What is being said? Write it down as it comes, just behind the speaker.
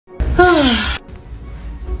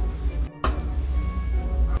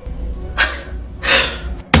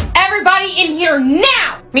conditioner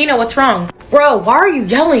now! Mina, what's wrong? Bro, why are you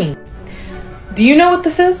yelling? Do you know what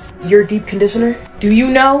this is? Your deep conditioner? Do you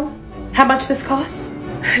know how much this costs?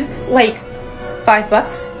 Like, $5?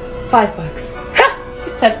 $5. Ha!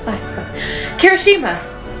 He said $5. Kirishima,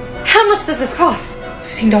 how much does this cost?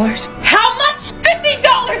 $15. How much?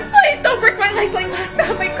 $15! Please don't break my legs like last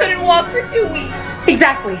time I couldn't walk for 2 weeks.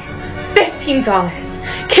 Exactly. $15.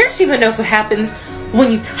 Kirishima knows what happens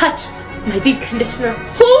when you touch my deep conditioner.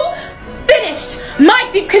 Who finished my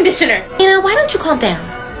deep conditioner? Mina, why don't you calm down?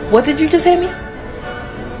 What did you just say to me?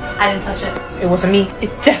 I didn't touch it. It wasn't me.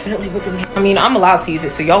 It definitely wasn't me. I mean, I'm allowed to use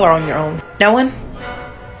it, so y'all are on your own. No one?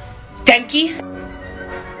 Denki?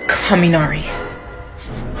 Kaminari.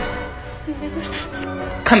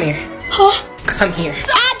 Come here. Huh? Come here.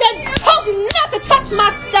 I done told you not to touch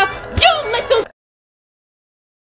my stuff. You don't listen.